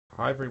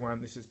Hi everyone,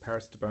 this is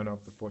Paris Debono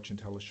of the Fortune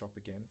Teller Shop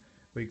again.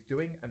 We're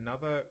doing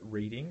another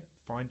reading,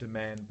 Find a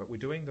Man, but we're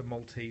doing the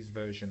Maltese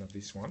version of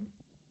this one.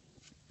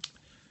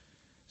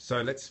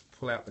 So let's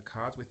pull out the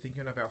cards. We're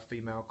thinking of our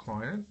female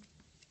client,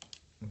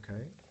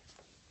 okay?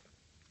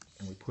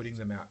 And we're putting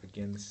them out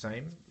again, the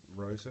same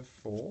rows of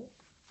 4.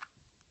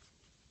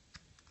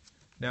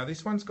 Now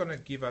this one's going to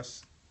give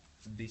us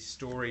the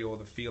story or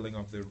the feeling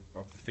of the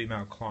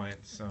female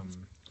client's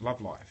love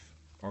life,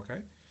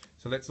 okay?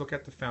 So let's look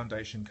at the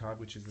foundation card,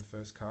 which is the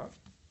first card.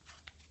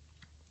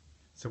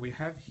 So we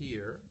have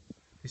here,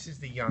 this is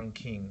the young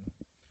king.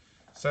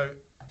 So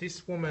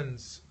this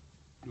woman's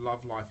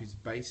love life is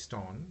based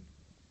on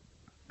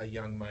a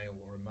young male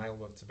or a male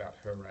that's about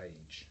her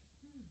age.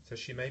 So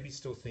she may be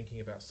still thinking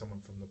about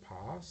someone from the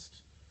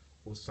past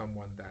or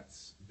someone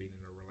that's been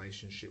in a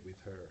relationship with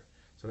her.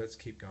 So let's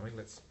keep going.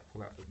 Let's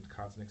pull out the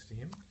cards next to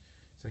him.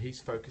 So he's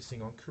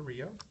focusing on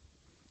career.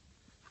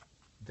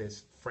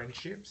 There's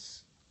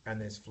friendships. And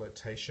there's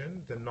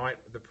flirtation.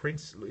 The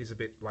prince is a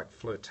bit like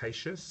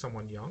flirtatious,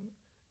 someone young,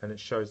 and it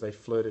shows they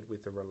flirted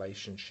with a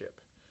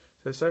relationship.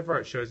 So far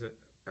it shows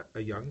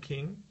a young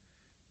king,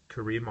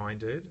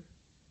 career-minded.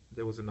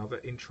 There was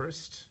another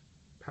interest,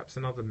 perhaps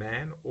another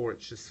man, or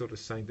it's just sort of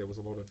saying there was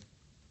a lot of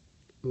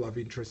love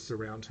interests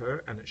around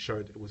her, and it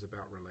showed it was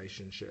about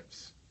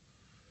relationships.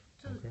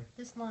 So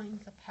this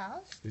line's the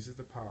past? This is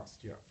the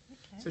past, yeah.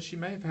 Okay. So she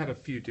may have had a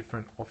few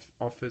different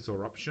offers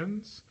or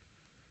options.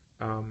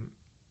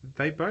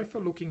 They both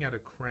are looking at a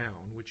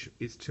crown, which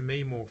is to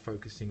me more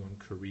focusing on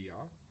career,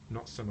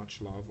 not so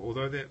much love,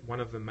 although one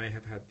of them may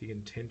have had the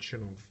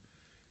intention of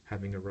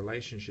having a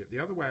relationship. The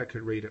other way I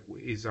could read it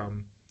is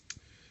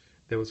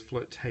there was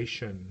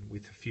flirtation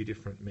with a few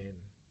different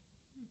men.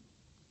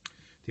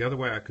 The other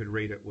way I could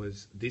read it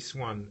was this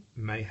one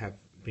may have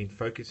been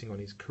focusing on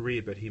his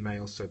career, but he may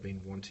also been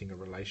wanting a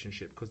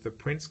relationship, because the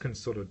prince can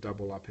sort of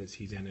double up as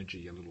his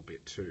energy a little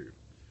bit too.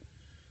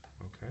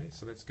 Okay,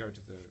 so let's go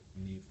to the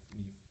near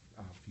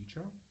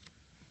future.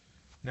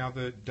 Now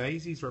the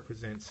daisies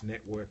represents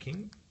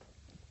networking,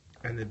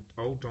 and the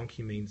old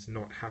donkey means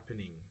not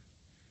happening.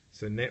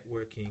 So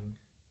networking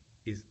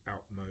is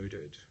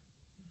outmoded.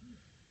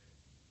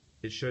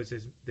 It shows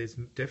there's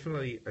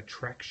definitely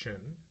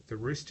attraction. The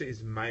rooster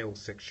is male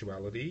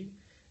sexuality,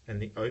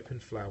 and the open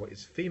flower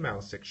is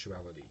female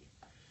sexuality.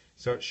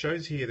 So it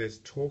shows here there's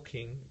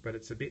talking, but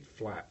it's a bit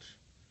flat.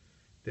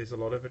 There's a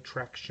lot of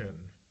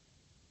attraction,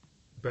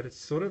 but it's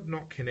sort of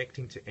not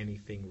connecting to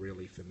anything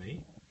really for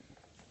me.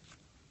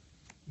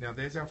 Now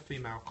there's our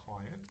female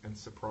client, and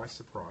surprise,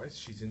 surprise,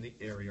 she's in the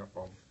area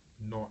of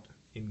not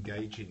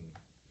engaging.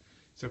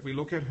 So if we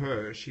look at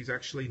her, she's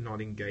actually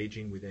not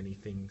engaging with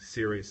anything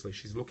seriously.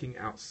 She's looking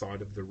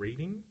outside of the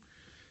reading.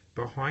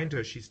 Behind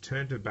her, she's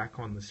turned her back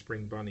on the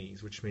spring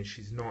bunnies, which means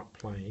she's not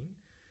playing.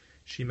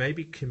 She may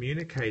be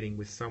communicating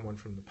with someone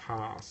from the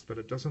past, but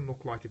it doesn't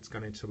look like it's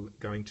going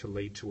to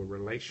lead to a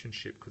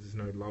relationship, because there's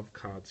no love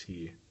cards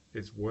here.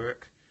 There's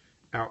work,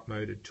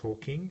 outmoded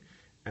talking,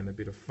 and a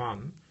bit of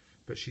fun,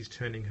 but she's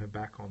turning her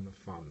back on the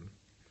fun.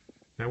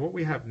 Now what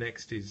we have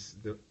next is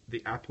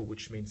the apple,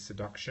 which means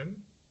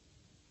seduction,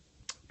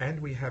 and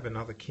we have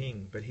another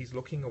king, but he's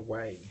looking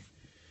away.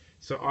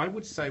 So I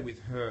would say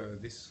with her,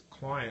 this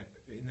client,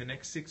 in the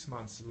next 6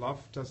 months, love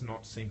does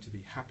not seem to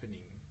be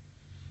happening.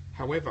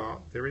 However,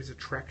 there is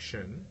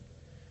attraction.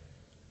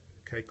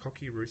 Okay,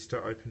 cocky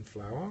rooster, open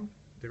flower.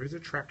 There is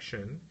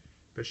attraction,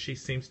 but she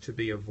seems to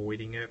be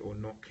avoiding it or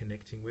not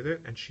connecting with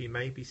it, and she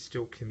may be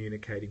still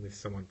communicating with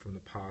someone from the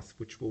past,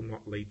 which will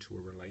not lead to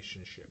a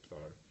relationship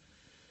though.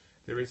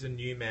 There is a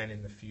new man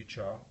in the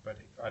future, but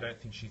I don't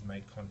think she's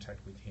made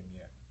contact with him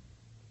yet.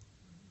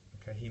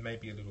 Okay, he may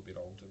be a little bit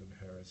older than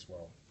her as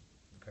well.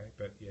 Okay,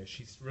 but yeah,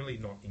 she's really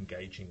not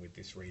engaging with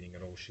this reading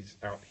at all. She's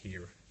out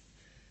here.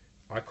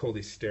 I call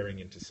this staring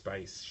into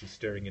space. She's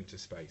staring into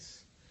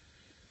space.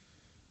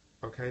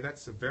 Okay,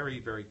 that's a very,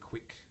 very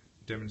quick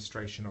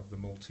demonstration of the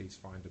Maltese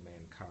Find a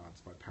Man cards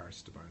by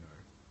Paris Debono.